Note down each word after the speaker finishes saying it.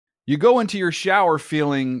You go into your shower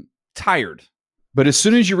feeling tired, but as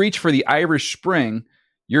soon as you reach for the Irish Spring,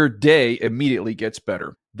 your day immediately gets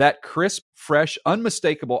better. That crisp, fresh,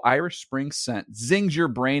 unmistakable Irish Spring scent zings your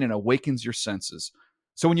brain and awakens your senses.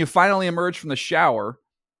 So when you finally emerge from the shower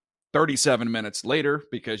 37 minutes later,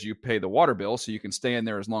 because you pay the water bill so you can stay in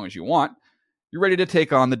there as long as you want, you're ready to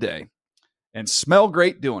take on the day and smell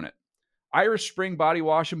great doing it. Irish Spring Body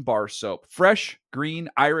Wash and Bar Soap. Fresh, green,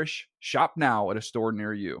 Irish. Shop now at a store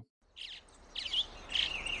near you.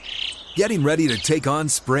 Getting ready to take on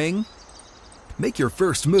spring? Make your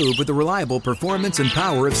first move with the reliable performance and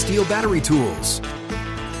power of Steel battery tools.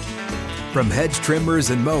 From hedge trimmers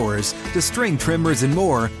and mowers to string trimmers and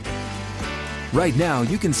more, right now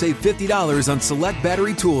you can save $50 on select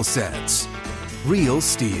battery tool sets. Real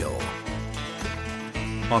Steel.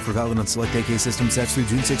 Offer valid on select AK system sets through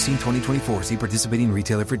June 16, 2024. See participating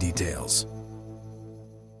retailer for details.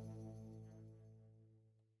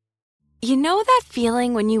 You know that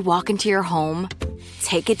feeling when you walk into your home,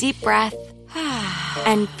 take a deep breath,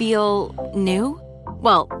 and feel new?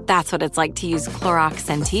 Well, that's what it's like to use Clorox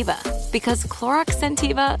Scentiva. Because Clorox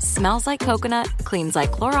Scentiva smells like coconut, cleans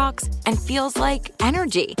like Clorox, and feels like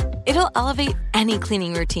energy. It'll elevate any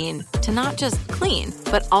cleaning routine to not just clean,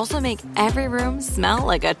 but also make every room smell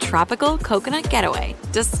like a tropical coconut getaway.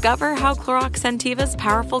 Discover how Clorox Scentiva's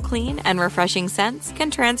powerful clean and refreshing scents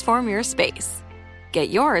can transform your space. Get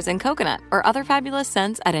yours in coconut or other fabulous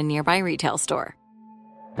scents at a nearby retail store.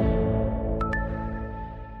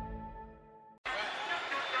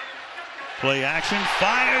 Play action,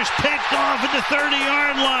 fires, picked off at the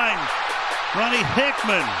 30-yard line. Ronnie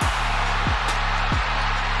Hickman.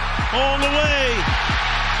 All the way.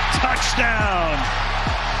 Touchdown.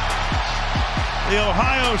 The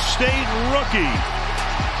Ohio State rookie.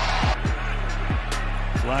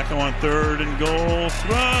 Flacco on 3rd and goal.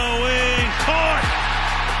 Throwing. Caught.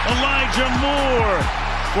 Elijah Moore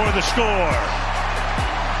for the score.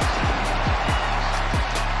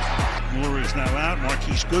 Moore is now out.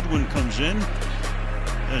 Marquise Goodwin comes in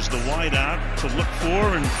as the wide out to look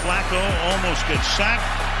for, and Flacco almost gets sacked.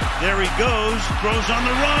 There he goes, throws on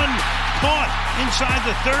the run, caught inside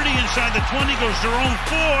the 30, inside the 20, goes Jerome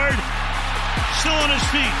Ford, still on his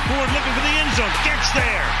feet. Ford looking for the end zone, gets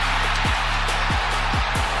there.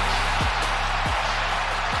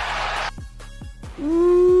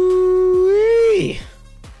 Ooh-wee.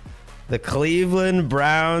 The Cleveland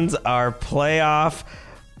Browns are playoff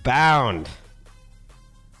bound.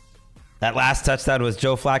 That last touchdown was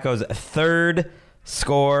Joe Flacco's 3rd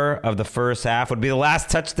score of the first half. Would be the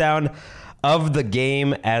last touchdown of the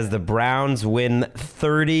game as the Browns win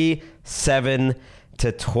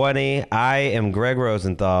 37-20. I am Greg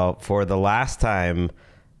Rosenthal for the last time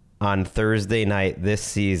on Thursday night this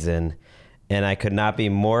season, and I could not be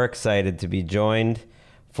more excited to be joined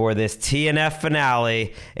for this TNF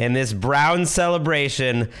finale and this Brown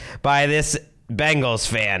celebration by this Bengals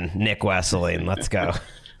fan, Nick Wesseling. Let's go.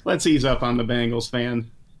 Let's ease up on the Bengals fan.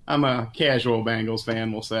 I'm a casual Bengals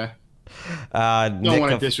fan, we'll say. Don't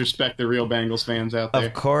want to disrespect the real Bengals fans out there.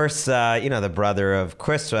 Of course, the brother of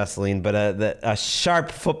Chris Wesseling, but a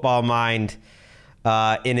sharp football mind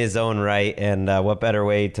in his own right. And what better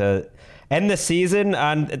way to end the season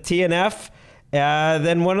on TNF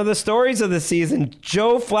than one of the stories of the season,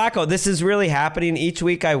 Joe Flacco. This is really happening. Each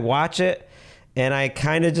week I watch it, and I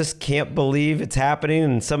kind of just can't believe it's happening.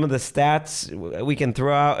 And some of the stats we can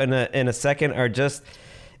throw out in a second are just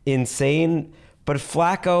insane. But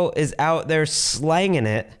Flacco is out there slanging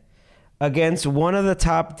it against one of the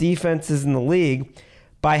top defenses in the league.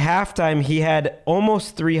 By halftime, he had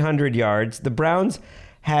almost 300 yards. The Browns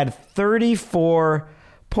had 34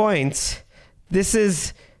 points. This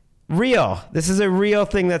is real. This is a real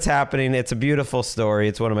thing that's happening. It's a beautiful story.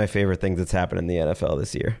 It's one of my favorite things that's happened in the NFL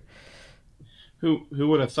this year. Who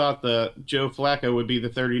would have thought that Joe Flacco would be the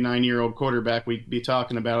 39-year-old quarterback we'd be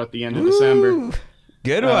talking about at the end of December?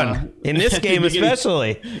 Good one. In this game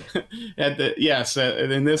especially.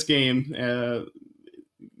 In this game,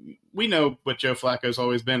 we know what Joe Flacco's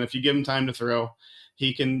always been. If you give him time to throw,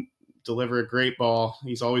 he can deliver a great ball.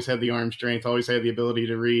 He's always had the arm strength, always had the ability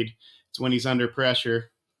to read. It's when he's under pressure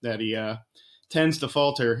that he tends to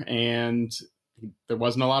falter, and there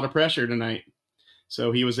wasn't a lot of pressure tonight.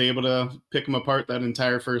 So he was able to pick him apart that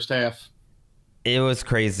entire first half. It was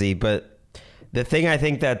crazy, but the thing I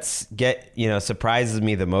think that's surprises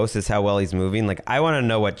me the most is how well he's moving. Like, I want to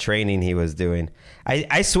know what training he was doing.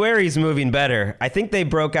 I swear he's moving better. I think they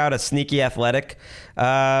broke out a sneaky athletic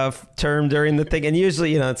term during the thing. And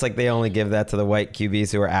usually, it's like they only give that to the white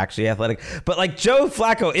QBs who are actually athletic. But like Joe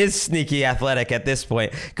Flacco is sneaky athletic at this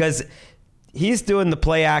point because he's doing the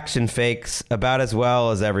play action fakes about as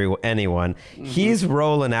well as anyone. Mm-hmm. He's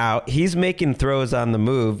rolling out. He's making throws on the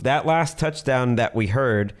move. That last touchdown that we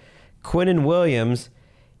heard, Quinnen Williams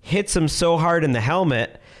hits him so hard in the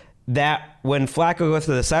helmet that when Flacco goes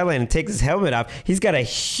to the sideline and takes his helmet off, he's got a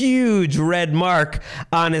huge red mark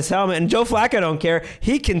on his helmet. And Joe Flacco don't care.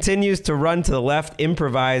 He continues to run to the left,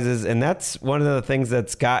 improvises, and that's one of the things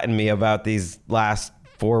that's gotten me about these last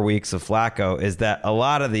 4 weeks of Flacco is that a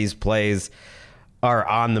lot of these plays are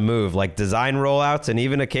on the move, like design rollouts and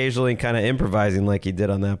even occasionally kind of improvising like he did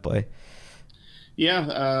on that play.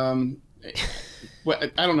 Yeah. Well,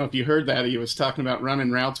 I don't know if you heard that. He was talking about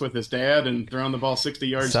running routes with his dad and throwing the ball 60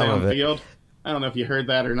 yards downfield. I don't know if you heard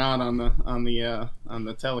that or not on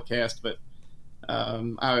the telecast, but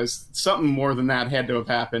I was something more than that had to have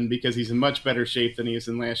happened because he's in much better shape than he was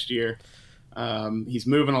in last year. He's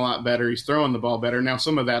moving a lot better. He's throwing the ball better. Now,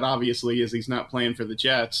 some of that obviously is he's not playing for the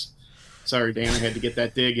Jets. Sorry, Dan, I had to get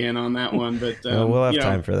that dig in on that one, but we'll have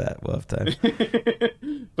time for that. We'll have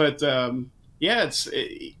time. But yeah,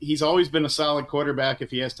 he's always been a solid quarterback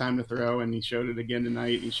if he has time to throw, and he showed it again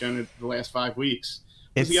tonight. He's shown it the last 5 weeks.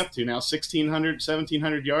 What's he up to now? 1,600,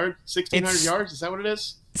 1,700 yards? 1,600 yards? Is that what it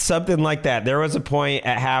is? Something like that. There was a point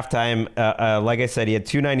at halftime, like I said, he had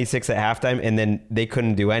 296 at halftime, and then they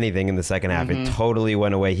couldn't do anything in the second half. Mm-hmm. It totally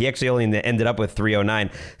went away. He actually only ended up with 309.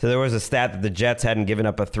 So there was a stat that the Jets hadn't given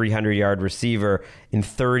up a 300-yard receiver in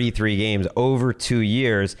 33 games, over 2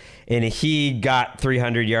 years, and he got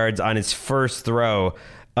 300 yards on his first throw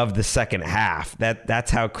of the second half.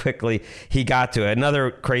 That's how quickly he got to it.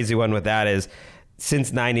 Another crazy one with that is,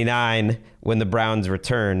 since 99, when the Browns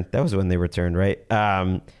returned, that was when they returned, right?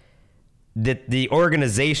 The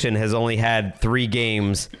organization has only had 3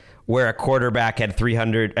 games where a quarterback had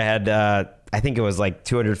I think it was like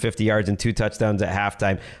 250 yards and 2 touchdowns at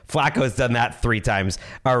halftime. Flacco's done that 3 times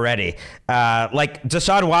already. Like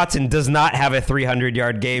Deshaun Watson does not have a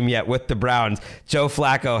 300-yard game yet with the Browns. Joe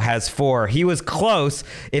Flacco has 4. He was close,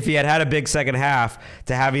 if he had a big second half,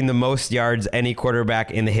 to having the most yards any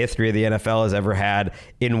quarterback in the history of the NFL has ever had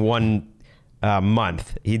in one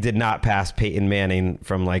month. He did not pass Peyton Manning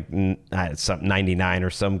from like 99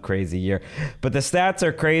 or some crazy year. But the stats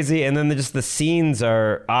are crazy, and then just the scenes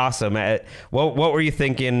are awesome. What were you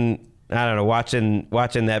thinking? I don't know, watching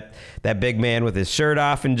that big man with his shirt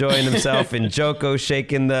off, enjoying himself, and Joko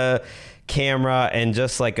shaking the camera, and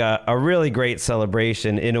just like a really great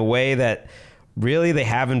celebration in a way that really they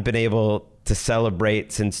haven't been able to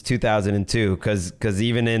celebrate since 2002, because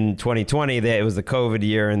even in 2020 it was the COVID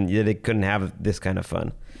year and they couldn't have this kind of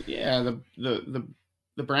fun. Yeah,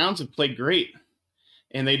 the Browns have played great,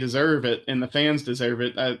 and they deserve it, and the fans deserve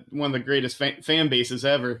it. One of the greatest fan bases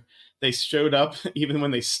ever. They showed up even when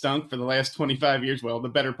they stunk for the last 25 years. Well, the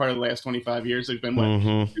better part of the last 25 years. There's been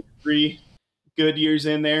 2, 3 good years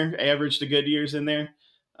in there, average to good years in there.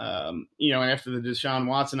 After the Deshaun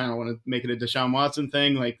Watson, I don't want to make it a Deshaun Watson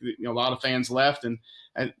thing. Like, a lot of fans left, and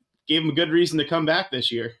I gave them a good reason to come back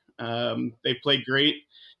this year. They played great,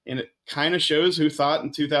 and it kind of shows who thought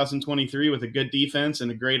in 2023 with a good defense and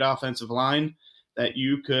a great offensive line that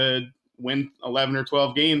you could win 11 or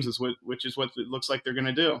 12 games, which is what it looks like they're going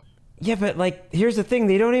to do. Yeah, but here's the thing.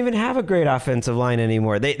 They don't even have a great offensive line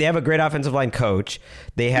anymore. They have a great offensive line coach.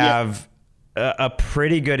 They have a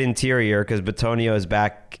pretty good interior because Bitonio is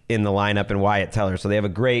back in the lineup and Wyatt Teller. So they have a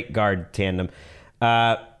great guard tandem.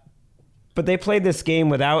 But they played this game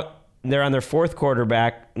they're on their 4th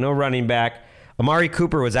quarterback, no running back. Amari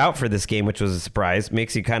Cooper was out for this game, which was a surprise.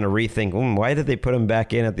 Makes you kind of rethink, why did they put him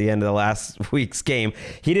back in at the end of the last week's game?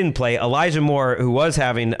 He didn't play. Elijah Moore, who was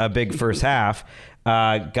having a big first half,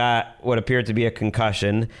 got what appeared to be a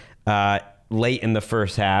concussion late in the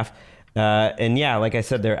first half. And yeah, like I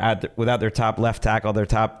said, they're without their top left tackle, their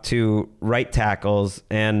top 2 right tackles,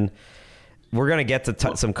 and we're going to get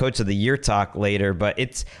to some Coach of the Year talk later, but I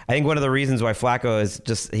think one of the reasons why Flacco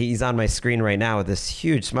is he's on my screen right now with this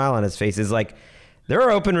huge smile on his face is like, there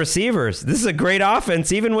are open receivers. This is a great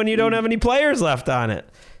offense, even when you don't have any players left on it.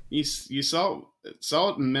 You saw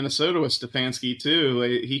it in Minnesota with Stefanski too.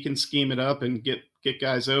 He can scheme it up and get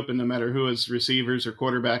guys open no matter who his receivers or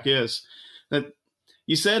quarterback is. That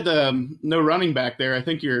you said no running back there. I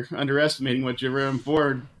think you're underestimating what Jerome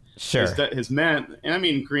Ford has meant. And I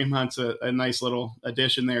mean, Kareem Hunt's a nice little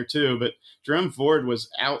addition there too. But Jerome Ford was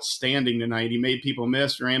outstanding tonight. He made people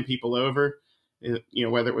miss, ran people over.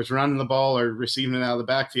 Whether it was running the ball or receiving it out of the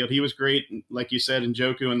backfield, he was great. Like you said,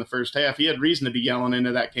 Njoku in the first half, he had reason to be yelling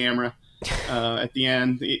into that camera at the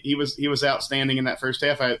end. He was outstanding in that first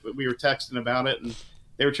half. We were texting about it, and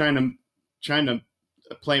they were trying to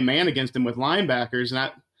play man against him with linebackers,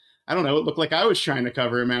 and I don't know. It looked like I was trying to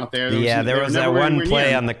cover him out there. There was that one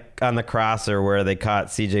play on the crosser where they caught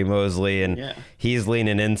CJ Mosley, and he's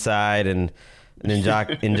leaning inside, and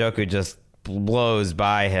Njoku just blows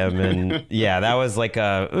by him, and that was like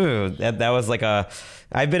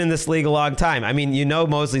I've been in this league a long time. I mean,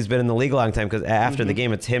 Mosley's been in the league a long time, because after the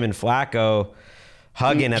game, it's him and Flacco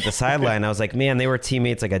hugging at the sideline. I was like, man, they were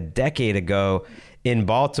teammates like a decade ago in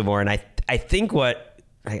Baltimore. And I think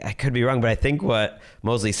I could be wrong, but I think what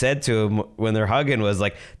Mosley said to him when they're hugging was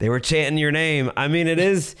like, they were chanting your name. I mean, it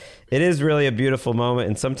is really a beautiful moment.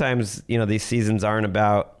 And sometimes, these seasons aren't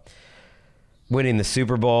about winning the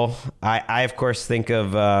Super Bowl. I of course think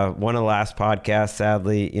of one of the last podcasts,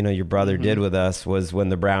 sadly, your brother did with us, was when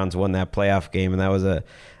the Browns won that playoff game. And that was a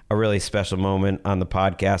really special moment on the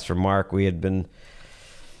podcast for Mark. We had been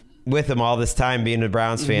with him all this time, being a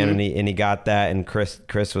Browns fan, and he got that, and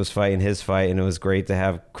Chris was fighting his fight, and it was great to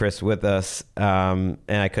have Chris with us. And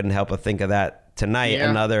I couldn't help but think of that tonight.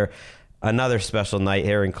 Another special night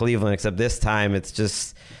here in Cleveland, except this time it's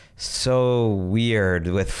just so weird.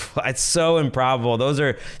 It's so improbable. Those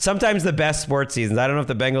are sometimes the best sports seasons. I don't know if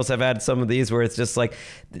the Bengals have had some of these where it's just like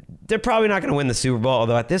they're probably not going to win the Super Bowl,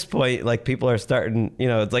 although at this point, like, people are starting,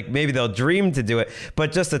 it's like maybe they'll dream to do it,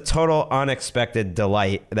 but just a total unexpected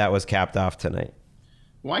delight that was capped off tonight.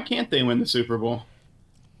 Why can't they win the Super Bowl?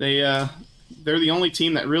 They're the only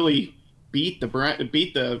team that really beat the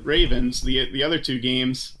Ravens. The other two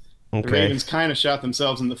games, the Ravens kind of shot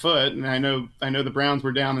themselves in the foot, and I know the Browns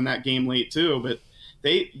were down in that game late too, but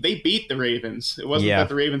they beat the Ravens. It wasn't that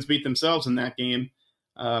the Ravens beat themselves in that game.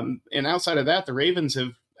 And outside of that, the Ravens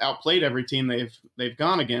have outplayed every team they've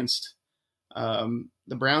gone against.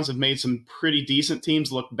 The Browns have made some pretty decent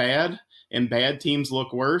teams look bad, and bad teams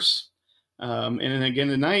look worse. And then again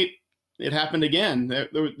tonight, it happened again.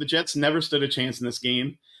 The Jets never stood a chance in this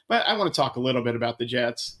game. But I want to talk a little bit about the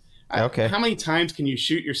Jets. Okay. How many times can you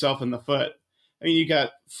shoot yourself in the foot? I mean, you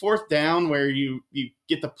got fourth down where you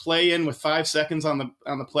get the play in with 5 seconds on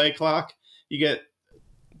the play clock.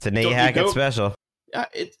 It's a Nate Hackett special.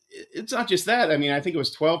 It's not just that. I mean, I think it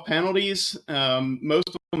was 12 penalties, most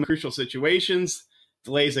of them in crucial situations,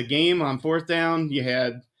 delays a game on fourth down. You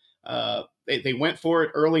had they went for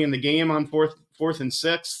it early in the game on fourth and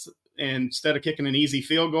sixth, and instead of kicking an easy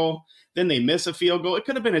field goal, then they miss a field goal. It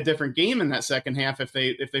could have been a different game in that second half if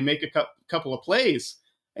they make a couple of plays.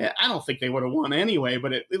 I don't think they would have won anyway,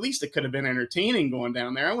 but at least it could have been entertaining going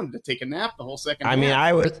down there. I wanted to take a nap the whole second half. I mean,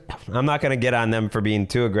 I'm not going to get on them for being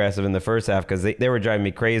too aggressive in the first half, because they were driving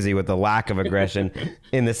me crazy with the lack of aggression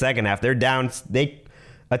in the second half. They're down. They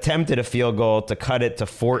attempted a field goal to cut it to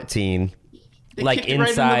 14. They like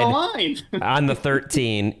inside right into the line. on the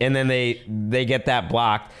 13, and then they get that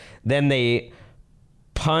blocked. Then they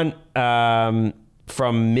punt from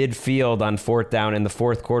midfield on fourth down in the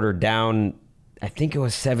fourth quarter, down, I think it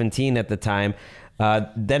was 17 at the time.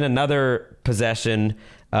 Then another possession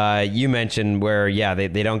you mentioned where,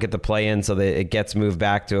 they don't get the play in, so it gets moved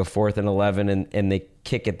back to a 4th and 11, and they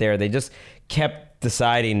kick it there. They just kept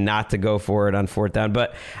deciding not to go for it on fourth down.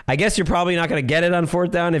 But I guess you're probably not going to get it on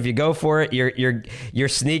fourth down. If you go for it, you're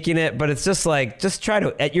sneaking it. But it's just like, just try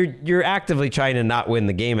to, you're actively trying to not win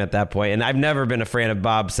the game at that point. And I've never been a fan of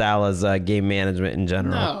Bob Saleh's game management in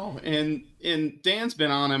general. No, and Dan's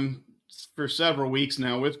been on him for several weeks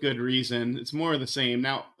now with good reason. It's more of the same.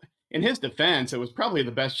 Now, in his defense, it was probably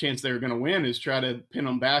the best chance they were going to win is try to pin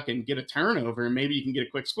them back and get a turnover, and maybe you can get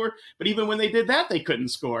a quick score. But even when they did that, they couldn't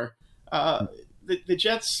score. The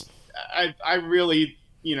Jets, I really,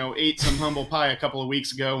 ate some humble pie a couple of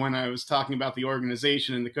weeks ago when I was talking about the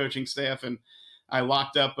organization and the coaching staff, and I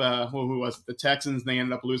locked up, who was it? The Texans. They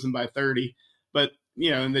ended up losing by 30. But,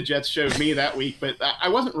 and the Jets showed me that week. But I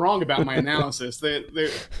wasn't wrong about my analysis.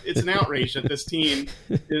 It's an outrage that this team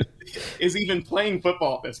is even playing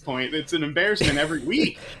football at this point. It's an embarrassment every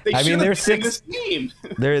week. They're 6-10, this game.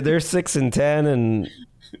 They're 6-10, and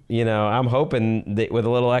I'm hoping that with a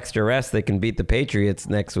little extra rest, they can beat the Patriots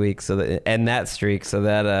next week, end that streak, so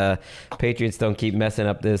that Patriots don't keep messing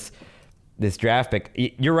up this draft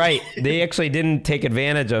pick. You're right. They actually didn't take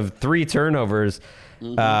advantage of 3 turnovers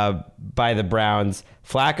by the Browns.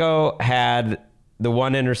 Flacco had the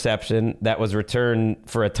one interception that was returned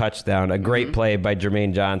for a touchdown, a great play by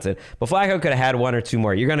Jermaine Johnson. But Flacco could have had 1 or 2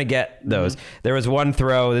 more. You're going to get those. There was one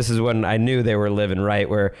throw, this is when I knew they were living right,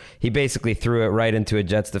 where he basically threw it right into a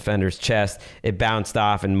Jets defender's chest. It bounced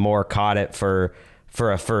off, and Moore caught it for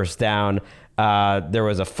a first down. There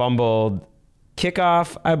was a fumbled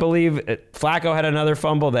kickoff, I believe. Flacco had another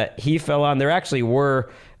fumble that he fell on. There actually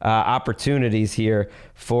were opportunities here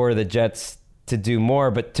for the Jets to do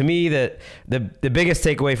more. But to me, the biggest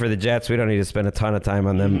takeaway for the Jets, we don't need to spend a ton of time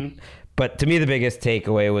on them, but to me, the biggest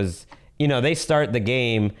takeaway was, they start the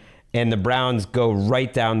game and the Browns go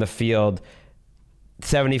right down the field,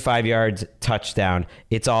 75 yards, touchdown.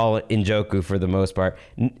 It's all Njoku for the most part.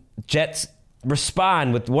 Jets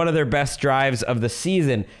respond with one of their best drives of the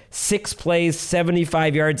season. 6 plays,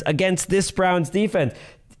 75 yards against this Browns defense.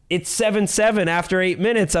 It's 7-7 after 8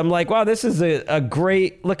 minutes. I'm like, wow, this is a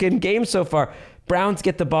great looking game so far. Browns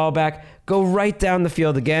get the ball back, go right down the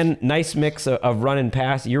field again. Nice mix of run and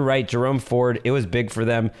pass. You're right, Jerome Ford, it was big for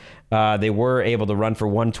them. They were able to run for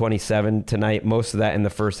 127 tonight, most of that in the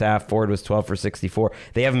first half. Ford was 12 for 64.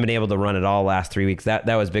 They haven't been able to run it all last 3 weeks. That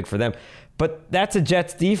was big for them. But that's a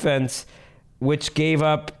Jets defense which gave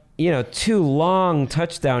up, 2 long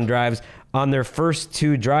touchdown drives on their first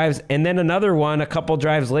 2 drives, and then another one a couple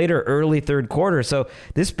drives later, early third quarter. So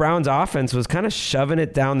this Browns offense was kind of shoving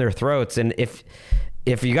it down their throats. And if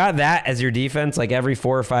you got that as your defense, like every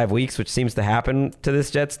 4 or 5 weeks, which seems to happen to this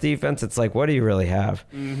Jets defense, it's like, what do you really have?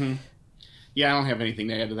 Mm-hmm. Yeah, I don't have anything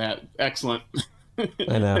to add to that. Excellent.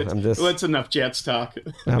 I know. That's enough Jets talk.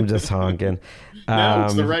 I'm just honking. No,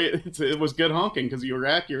 it was good honking because you were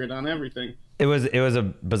accurate on everything. It was a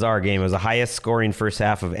bizarre game. It was the highest scoring first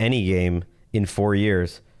half of any game in 4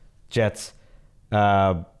 years. Jets,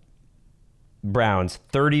 Browns,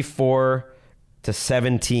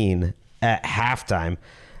 34-17 at halftime,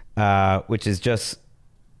 which is just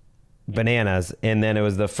bananas. And then it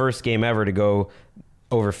was the first game ever to go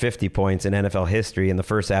over 50 points in NFL history in the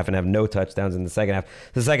first half and have no touchdowns in the second half.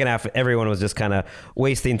 The second half, everyone was just kind of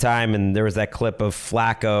wasting time, and there was that clip of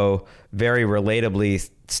Flacco very relatably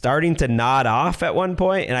starting to nod off at one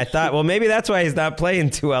point, and I thought, well, maybe that's why he's not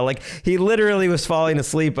playing too well. Like, he literally was falling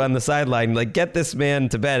asleep on the sideline. Like, get this man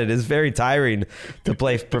to bed. It is very tiring to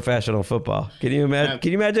play professional football. Can you imagine?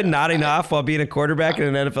 Can you imagine nodding off while being a quarterback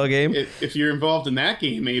in an NFL game? If you're involved in that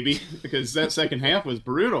game, maybe, because that second half was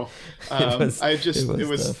brutal. How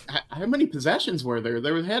many possessions were there?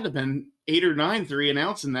 There had to have been 8 or 9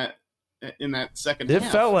 3-and-outs in that second half. It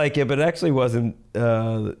felt like it, but it actually wasn't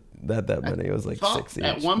that many. It was like 6 each.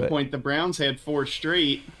 At one point, the Browns had 4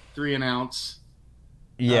 straight 3-and-outs.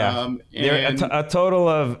 Yeah, a total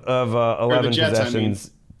of 11 Jets,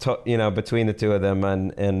 possessions. Between the two of them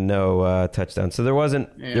and no touchdowns. So there wasn't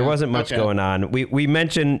much going on. You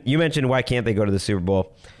mentioned why can't they go to the Super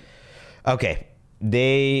Bowl? Okay,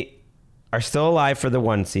 they are still alive for the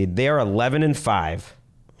 1 seed. They are 11-5.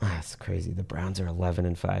 That's crazy. The Browns are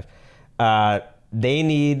 11-5. They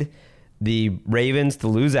need the Ravens to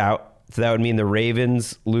lose out. So that would mean the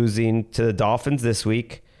Ravens losing to the Dolphins this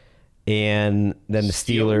week and then the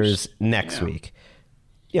Steelers next week.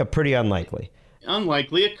 Yeah, pretty unlikely.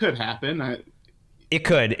 Unlikely. It could happen. It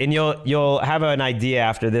could, and you'll have an idea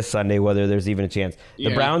after this Sunday whether there's even a chance.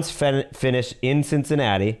 The Browns finish in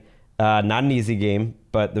Cincinnati. Not an easy game,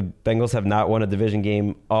 but the Bengals have not won a division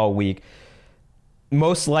game all week.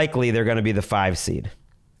 Most likely, they're going to be the 5 seed.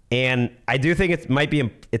 And I do think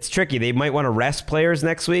it's tricky. They might want to rest players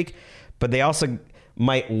next week, but they also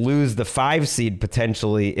might lose the 5 seed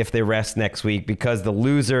potentially if they rest next week, because the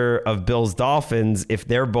loser of Bills Dolphins, if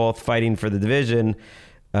they're both fighting for the division,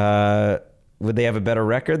 would they have a better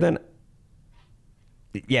record then?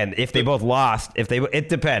 Yeah, if they both lost, it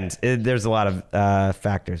depends. There's a lot of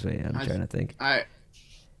factors. I'm trying to think.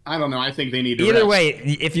 I don't know. I think they need to Either rest. way,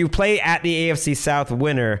 if you play at the AFC South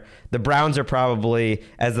winner, the Browns are probably,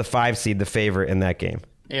 as the 5 seed, the favorite in that game.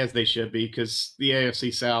 As they should be, because the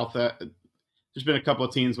AFC South, there's been a couple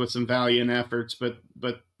of teams with some valiant efforts, but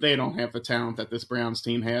they don't have the talent that this Browns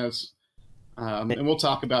team has. And we'll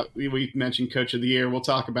talk about, we mentioned Coach of the Year. We'll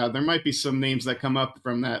talk about, there might be some names that come up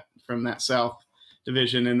from that South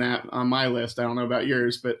division in that on my list. I don't know about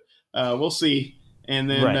yours, but we'll see. And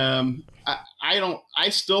then I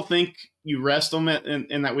still think you rest them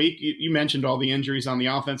in that week. You mentioned all the injuries on the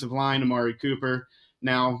offensive line, Amari Cooper,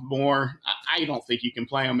 now more. I don't think you can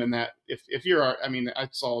play them in that. If you're, I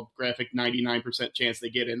saw a graphic 99% chance they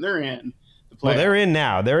get in. They're in the playoffs. Well, they're in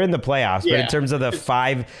now. They're in the playoffs. Yeah. But in terms of the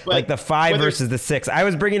 5, like the 5 versus the 6, I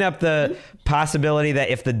was bringing up the possibility that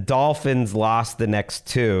if the Dolphins lost the next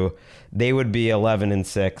 2, they would be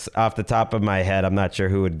 11-6. Off the top of my head, I'm not sure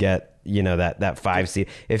who would get that 5 seed.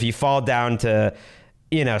 If you fall down to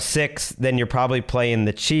 6, then you're probably playing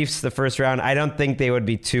the Chiefs the first round. I don't think they would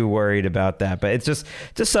be too worried about that, but it's just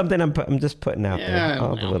something I'm just putting out there.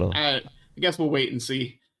 I guess we'll wait and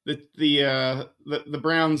see. The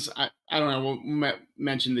Browns, I don't know. We'll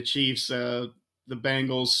mention the Chiefs. The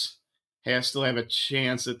Bengals still have a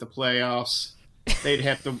chance at the playoffs. They'd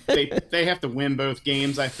have to they have to win both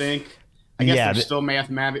games, I think. I guess they're still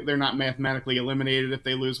they're not mathematically eliminated if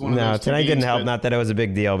they lose one of those. No, two tonight games, didn't help. but Not that it was a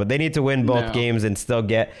big deal, but they need to win both games and still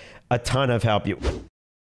get a ton of help.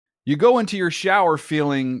 You go into your shower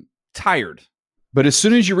feeling tired, but as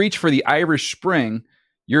soon as you reach for the Irish Spring,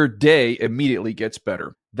 your day immediately gets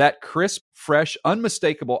better. That crisp, fresh,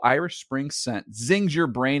 unmistakable Irish Spring scent zings your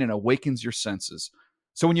brain and awakens your senses.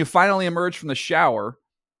 So when you finally emerge from the shower,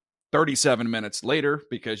 37 minutes later,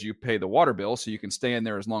 because you pay the water bill so you can stay in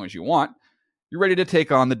there as long as you want, you're ready to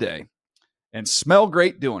take on the day and smell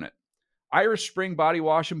great doing it. Irish Spring Body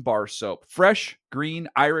Wash and Bar Soap. Fresh, green,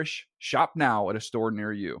 Irish. Shop now at a store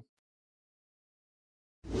near you.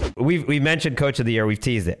 We've mentioned Coach of the Year. We've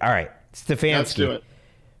teased it. All right, Stefanski. Let's do it.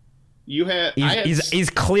 He's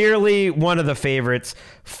clearly one of the favorites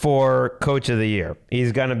for Coach of the Year.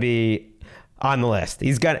 He's going to be on the list.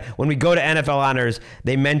 When we go to NFL Honors,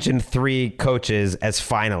 they mention 3 coaches as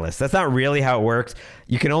finalists. That's not really how it works.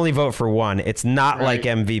 You can only vote for one. It's not like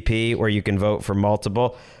MVP where you can vote for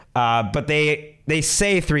multiple. But they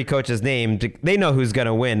say 3 coaches named. They know who's going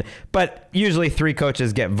to win. But usually 3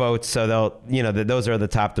 coaches get votes, so those are the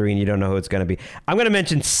top 3, and you don't know who it's going to be. I'm going to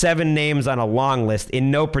mention 7 names on a long list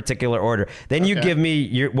in no particular order. Then you give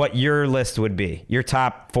me what your list would be, your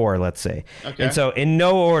top 4, let's say. Okay. And so in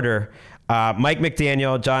no order, Mike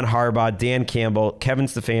McDaniel, John Harbaugh, Dan Campbell, Kevin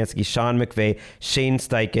Stefanski, Sean McVay, Shane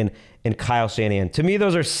Steichen, and Kyle Shanahan. To me,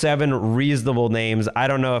 those are 7 reasonable names. I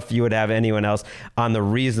don't know if you would have anyone else on the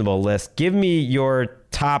reasonable list. Give me your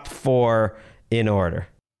top 4 in order.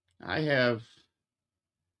 Well,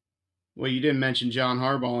 you didn't mention John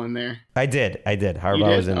Harbaugh in there. I did.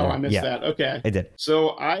 Harbaugh was in there. Oh, I missed that. Okay. I did.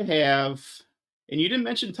 So I have... And you didn't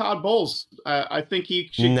mention Todd Bowles. I think he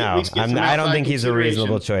should at least get some I don't think he's a consideration.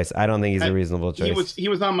 reasonable choice. I don't think he's a reasonable choice. He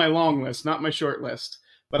was on my long list, not my short list.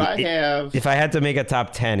 But I have... If I had to make a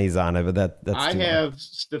top 10, he's on it, but that's I have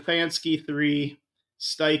Stefanski 3,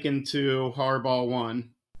 Steichen 2, Harbaugh 1.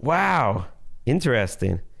 Wow.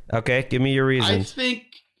 Interesting. Okay, give me your reasons.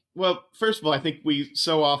 Well, first of all, I think we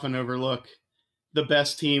so often overlook the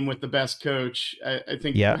best team with the best coach. I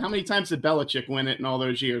think, how many times did Belichick win it in all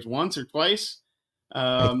those years? Once or twice?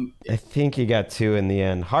 I think he got 2 in the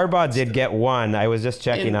end. Harbaugh did get 1. I was just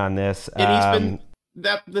checking on this. And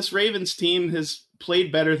this Ravens team has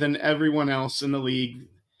played better than everyone else in the league.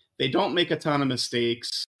 They don't make a ton of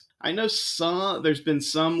mistakes. I know there's been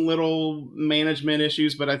some little management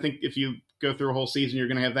issues, but I think if you go through a whole season, you're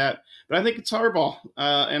going to have that. But I think it's Harbaugh,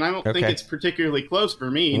 and I don't think it's particularly close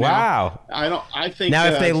for me. Wow. I think now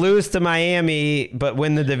if they lose to Miami but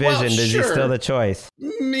win the division, is he still the choice?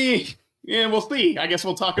 Yeah, we'll see. I guess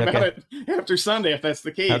we'll talk about it after Sunday if that's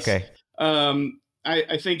the case. Okay.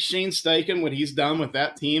 I think Shane Steichen, what he's done with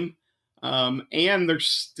that team, and they're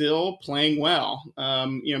still playing well.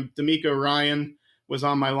 D'Amico Ryan was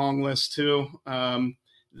on my long list too. Oh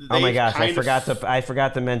my gosh, I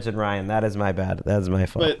forgot to mention Ryan. That is my bad. That is my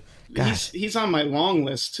fault. But he's on my long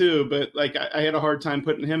list too. But I had a hard time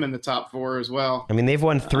putting him in the top 4 as well. I mean, they've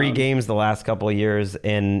won 3 games the last couple of years,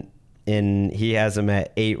 and he has them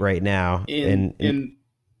at 8 right now. And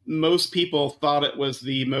most people thought it was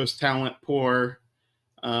the most talent poor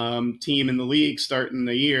team in the league starting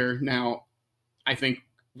the year. Now, I think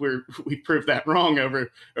we proved that wrong over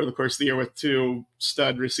the course of the year with 2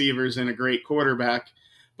 stud receivers and a great quarterback.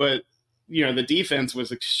 But the defense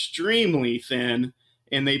was extremely thin,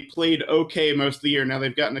 and they played okay most of the year. Now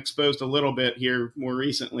they've gotten exposed a little bit here more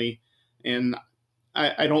recently, and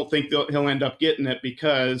I don't think he'll end up getting it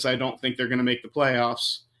because I don't think they're going to make the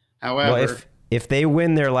playoffs. However, if they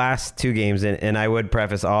win their last 2 games, and I would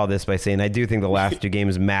preface all this by saying I do think the last 2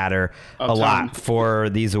 games matter a lot for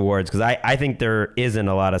these awards, because I think there isn't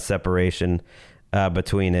a lot of separation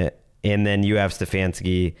between it. And then you have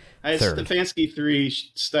Stefanski third. Stefanski 3,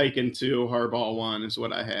 Steichen 2, Harbaugh 1 is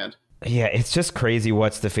what I had. Yeah, it's just crazy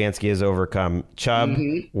what Stefanski has overcome. Chubb,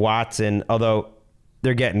 Watson, although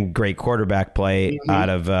they're getting great quarterback play out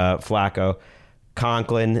of Flacco.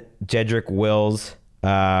 Conklin, Jedrick Wills,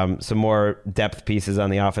 some more depth pieces on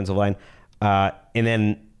the offensive line. And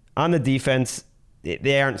then on the defense,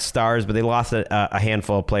 they aren't stars, but they lost a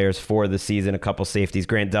handful of players for the season, a couple safeties.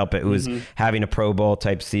 Grant Delpit, who was having a Pro Bowl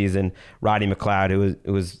type season. Rodney McLeod,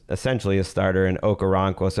 who was essentially a starter, and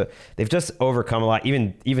Okoronkwo. So they've just overcome a lot.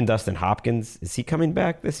 Even Dustin Hopkins, is he coming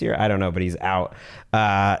back this year? I don't know, but he's out.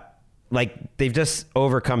 They've just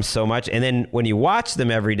overcome so much. And then when you watch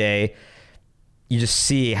them every day, you just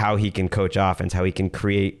see how he can coach offense, how he can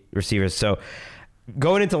create receivers. So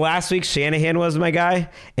going into last week, Shanahan was my guy.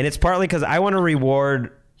 And it's partly because I want to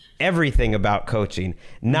reward everything about coaching,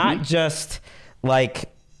 not just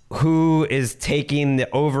who is taking the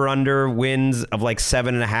over-under wins of like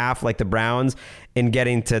 7.5, like the Browns, and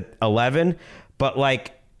getting to 11, but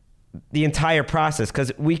like the entire process,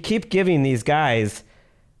 because we keep giving these guys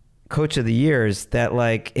coach of the years that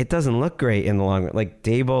like it doesn't look great in the long run. Like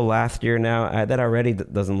Dable last year now, that already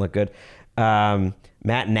doesn't look good.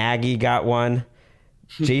 Matt Nagy got one.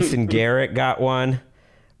 Jason Garrett got one.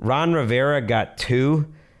 Ron Rivera got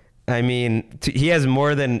 2. I mean, he has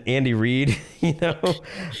more than Andy Reid, you know.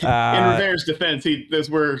 In Rivera's defense, he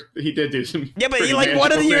did do some. Yeah, but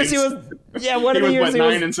one of the years things. one of the years he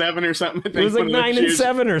was 9-7 or something. I think, it was like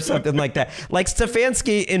 9-7 or something like that. Like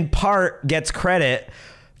Stefanski, in part, gets credit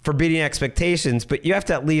for beating expectations, but you have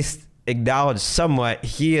to at least acknowledge somewhat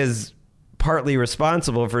he is partly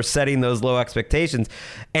responsible for setting those low expectations,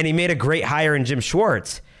 and he made a great hire in Jim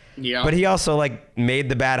Schwartz. Yeah, but he also like made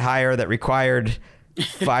the bad hire that required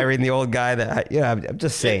firing the old guy. I'm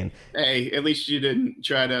just saying. Hey, at least you didn't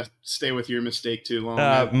try to stay with your mistake too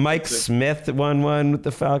long. Mike Smith won one with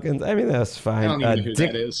the Falcons. I mean, that's fine. I don't even know who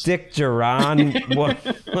that is. Dick Duran won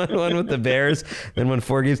one with the Bears, then won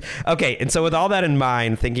 4 games. Okay, and so with all that in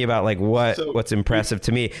mind, thinking about like what's impressive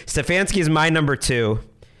to me, Stefanski is my number 2.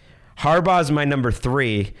 Harbaugh is my number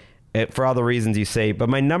 3, for all the reasons you say. But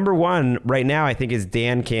my number 1 right now, I think, is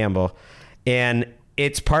Dan Campbell. And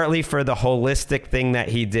it's partly for the holistic thing that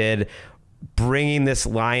he did, bringing this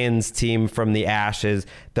Lions team from the ashes,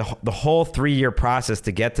 the whole 3-year process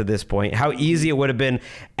to get to this point. How easy it would have been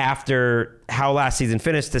after how last season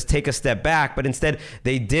finished to take a step back, but instead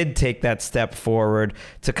they did take that step forward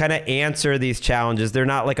to kind of answer these challenges. They're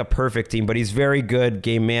not like a perfect team, but he's very good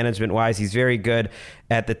game management wise. He's very good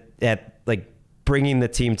at bringing the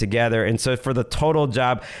team together. And so for the total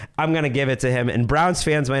job, I'm going to give it to him. And Browns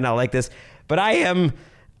fans might not like this, but I am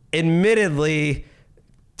admittedly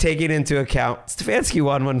taking into account Stefanski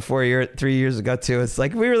won one 3 years ago too. It's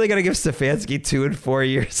like, we really got to give Stefanski 2 and 4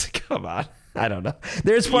 years. Come on. I don't know.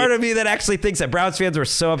 There's part of me that actually thinks that Browns fans were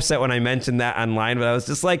so upset when I mentioned that online, but I was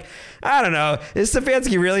just like, I don't know. Is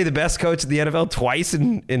Stefanski really the best coach in the NFL twice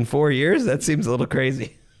in 4 years? That seems a little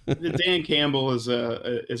crazy. Dan Campbell is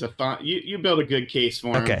a fun. You built a good case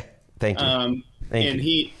for him. Okay, thank you. Thank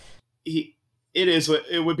you.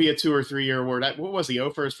 It would be a 2 or 3 year award. What was he?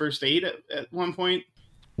 For his first 8 at one point.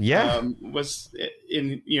 Yeah,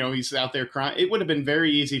 he's out there crying. It would have been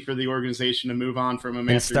very easy for the organization to move on from him.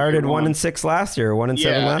 And started 1-6 last year,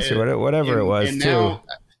 1-7 last year, whatever it was. And too. Now,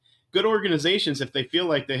 good organizations, if they feel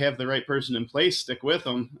like they have the right person in place, stick with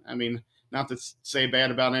them. I mean, not to say bad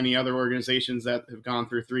about any other organizations that have gone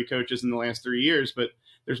through 3 coaches in the last 3 years, but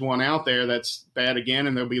there's one out there that's bad again,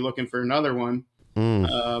 and they'll be looking for another one.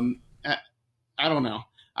 I don't know.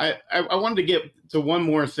 I wanted to get to one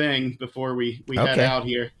more thing before we head out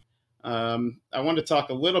here. I wanted to talk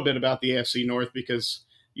a little bit about the AFC North, because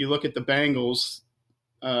you look at the Bengals,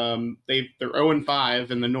 they're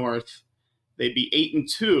 0-5 in the North. They'd be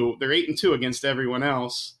 8-2. They're 8-2 against everyone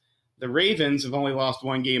else. The Ravens have only lost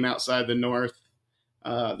 1 game outside the North.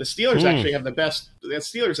 The Steelers actually have the best. The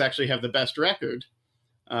Steelers actually have the best record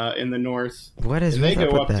in the North. What is they go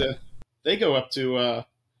up to? They go up to.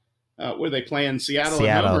 Where they play in Seattle?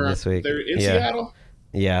 Seattle this week. They're in Seattle.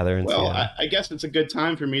 Yeah, they're in Seattle. Well, I guess it's a good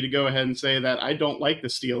time for me to go ahead and say that I don't like the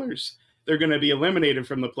Steelers. They're going to be eliminated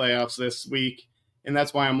from the playoffs this week, and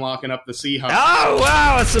that's why I'm locking up the Seahawks. Oh,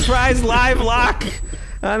 wow, a surprise live lock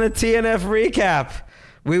on the TNF recap.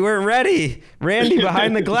 We weren't ready. Randy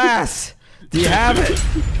behind the glass. Do you have it?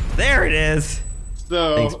 There it is.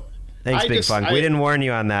 So Thanks, Big Funk. We didn't warn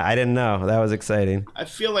you on that. I didn't know. That was exciting. I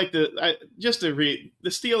feel like the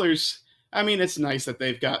Steelers, I mean, it's nice that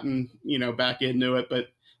they've gotten, back into it, but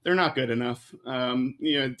they're not good enough.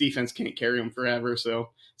 Defense can't carry them forever. So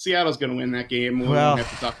Seattle's going to win that game. We'll have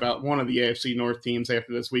to talk about one of the AFC North teams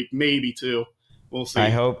after this week, maybe 2. We'll see. I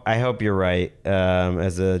hope you're right.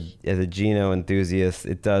 As a Geno enthusiast,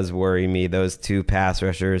 it does worry me, those 2 pass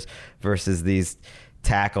rushers versus these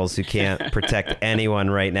tackles who can't protect anyone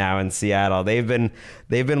right now in Seattle. They've been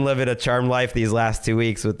living a charmed life these last 2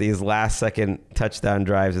 weeks with these last second touchdown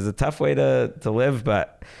drives. It's a tough way to live,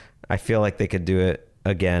 but I feel like they could do it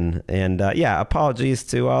again. And apologies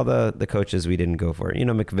to all the coaches we didn't go for.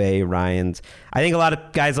 McVay, Ryans. I think a lot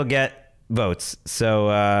of guys will get votes. So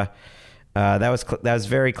that was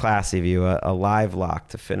very classy of you. A live lock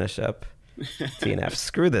to finish up TNF.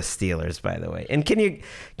 Screw the Steelers, by the way. And can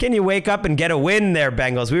you wake up and get a win there,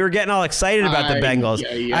 Bengals? We were getting all excited about the Bengals.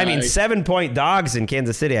 I mean, 7-point dogs in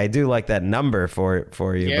Kansas City. I do like that number for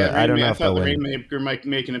you, but I don't know if they'll win. Rainmaker might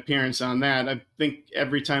make an appearance on that. I think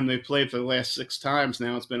every time they played for the last 6 times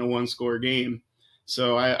now, it's been a 1-score game.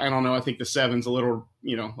 So I don't know. I think the 7's a little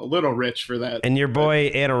rich for that. And your boy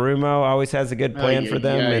Anarumo always has a good plan for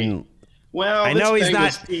them. And well, I know he's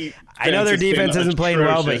not. I know their defense isn't playing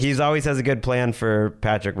well, but he's always has a good plan for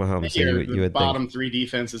Patrick Mahomes. So you would bottom think. 3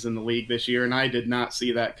 defenses in the league this year, and I did not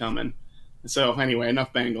see that coming. So anyway,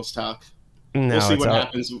 enough Bengals talk. No, we'll see what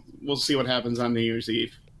happens. We'll see what happens on New Year's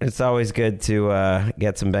Eve. It's always good to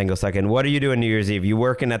get some Bengals talk in. What are you doing New Year's Eve? You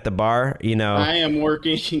working at the bar? I am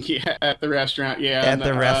working at the restaurant. Yeah, at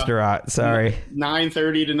the restaurant. Sorry.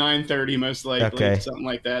 9:30 to 9:30, most likely. Okay. Something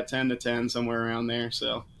like that. 10 to 10, somewhere around there.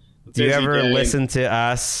 So. Do you ever listen to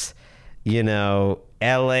us? LA/Hollywood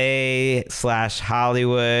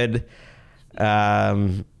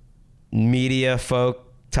media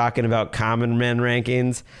folk talking about common men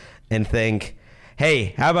rankings and think,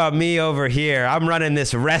 hey, how about me over here? I'm running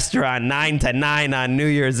this restaurant 9 to 9 on New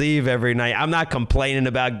Year's Eve every night. I'm not complaining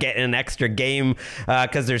about getting an extra game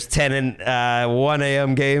because there's 10 and 1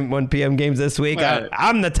 p.m. games this week.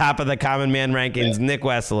 I'm the top of the common man rankings, yeah. Nick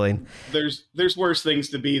Wesseling. There's worse things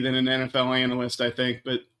to be than an NFL analyst, I think.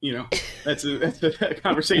 But, that's a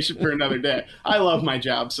conversation for another day. I love my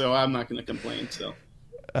job, so I'm not going to complain. So,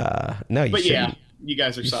 no, you but shouldn't. Yeah, you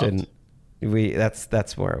guys are soft. Shouldn't.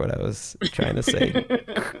 That's more what I was trying to say.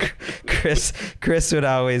 Chris would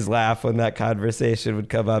always laugh when that conversation would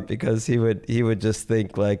come up because he would just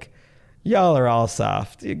think like, y'all are all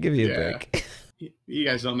soft. Give me a break. You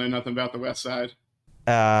guys don't know nothing about the West Side.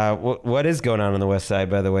 What is going on the West Side,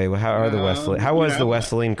 by the way? How are the Wesleyan? How was the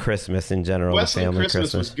Wesleyan Christmas in general? Wesleyan the family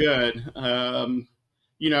Christmas was good.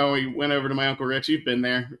 We went over to my Uncle Rich. You've been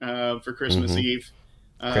there for Christmas Eve.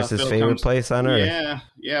 Chris's favorite place on earth.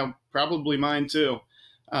 Yeah, probably mine too.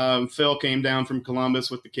 Phil came down from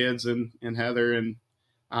Columbus with the kids and Heather, and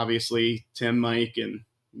obviously Tim, Mike, and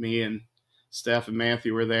me and Steph and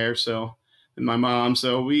Matthew were there. So, and my mom.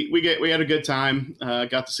 So we had a good time.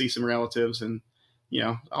 Got to see some relatives, and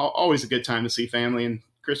always a good time to see family. And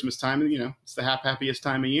Christmas time, it's the happiest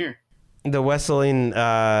time of year. The Wesleyan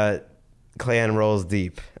clan rolls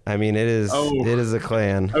deep. I mean, it is a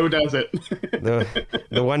clan. Oh, does it?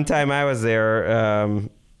 the one time I was there,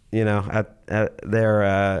 there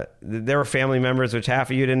were family members, which half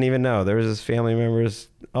of you didn't even know. There was just family members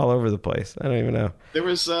all over the place. I don't even know. There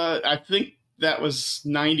was, I think that was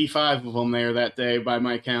 95 of them there that day by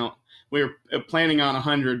my count. We were planning on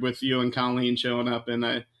 100 with you and Colleen showing up, and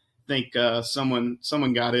I think someone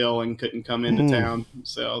got ill and couldn't come into town,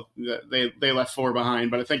 so they left 4 behind.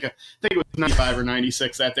 But I think it was 95 or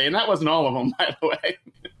 96 that day, and that wasn't all of them, by the way.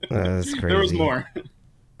 That's crazy. There was more.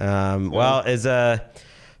 Well, it's a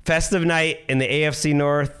festive night in the AFC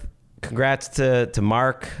North. Congrats to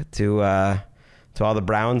Mark, to all the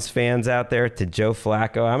Browns fans out there, to Joe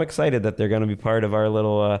Flacco. I'm excited that they're going to be part of our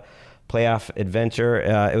little playoff adventure.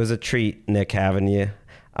 It was a treat, Nick, having you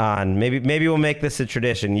on. Maybe we'll make this a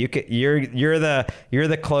tradition. You're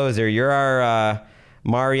the closer. You're our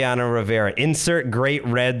Mariano Rivera. Insert great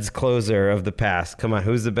Reds closer of the past. Come on,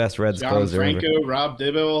 who's the best Reds closer? John Franco, Rob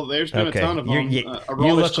Dibble. There's been a ton of them.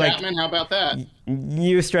 Aroldis Chapman, how about that?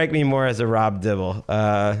 You strike me more as a Rob Dibble.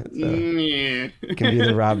 It can be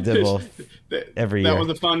the Rob Dibble every year. That was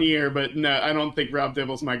a fun year, but no, I don't think Rob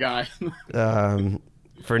Dibble's my guy.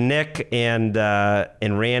 For Nick and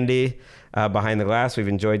Randy behind the glass, we've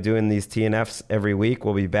enjoyed doing these TNFs every week.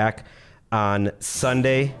 We'll be back on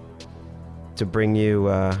Sunday to bring you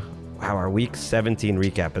our Week 17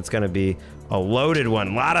 recap. It's going to be a loaded one.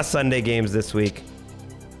 A lot of Sunday games this week.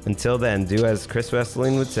 Until then, do as Chris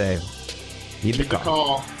Wesseling would say. Heed the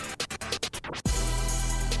call.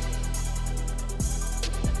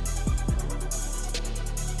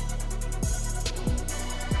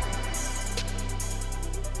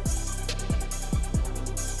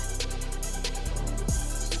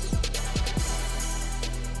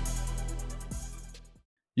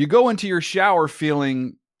 You go into your shower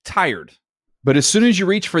feeling tired, but as soon as you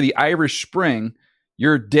reach for the Irish Spring,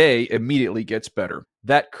 your day immediately gets better.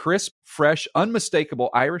 That crisp, fresh, unmistakable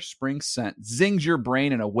Irish Spring scent zings your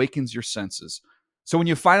brain and awakens your senses. So when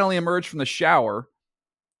you finally emerge from the shower,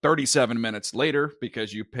 37 minutes later,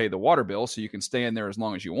 because you pay the water bill so you can stay in there as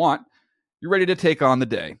long as you want, you're ready to take on the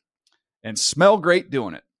day and smell great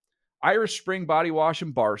doing it. Irish Spring Body Wash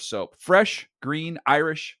and Bar Soap. Fresh, green,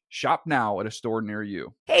 Irish. Shop now at a store near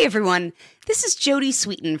you. Hey, everyone. This is Jodie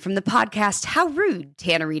Sweetin from the podcast How Rude,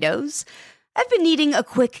 Tanneritos. I've been needing a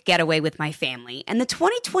quick getaway with my family, and the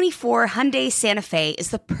 2024 Hyundai Santa Fe is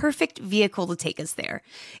the perfect vehicle to take us there.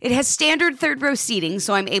 It has standard third-row seating,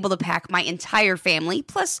 so I'm able to pack my entire family,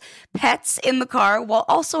 plus pets, in the car, while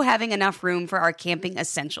also having enough room for our camping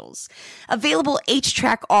essentials. Available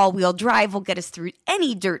H-Track all-wheel drive will get us through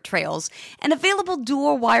any dirt trails, and available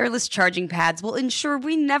dual wireless charging pads will ensure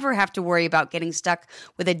we never have to worry about getting stuck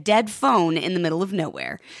with a dead phone in the middle of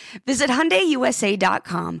nowhere. Visit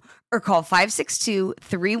HyundaiUSA.com or call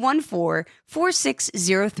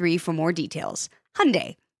 562-314-4603 for more details.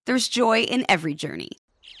 Hyundai, there's joy in every journey.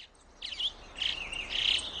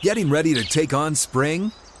 Getting ready to take on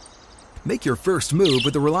spring? Make your first move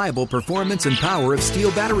with the reliable performance and power of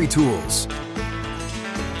Steel battery tools.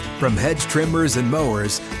 From hedge trimmers and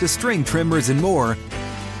mowers to string trimmers and more,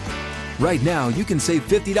 right now you can save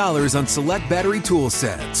 $50 on select battery tool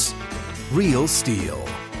sets. Real Steel.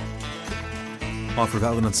 Offer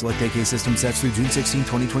valid on select AK system sets through June 16,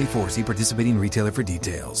 2024. See participating retailer for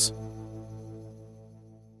details.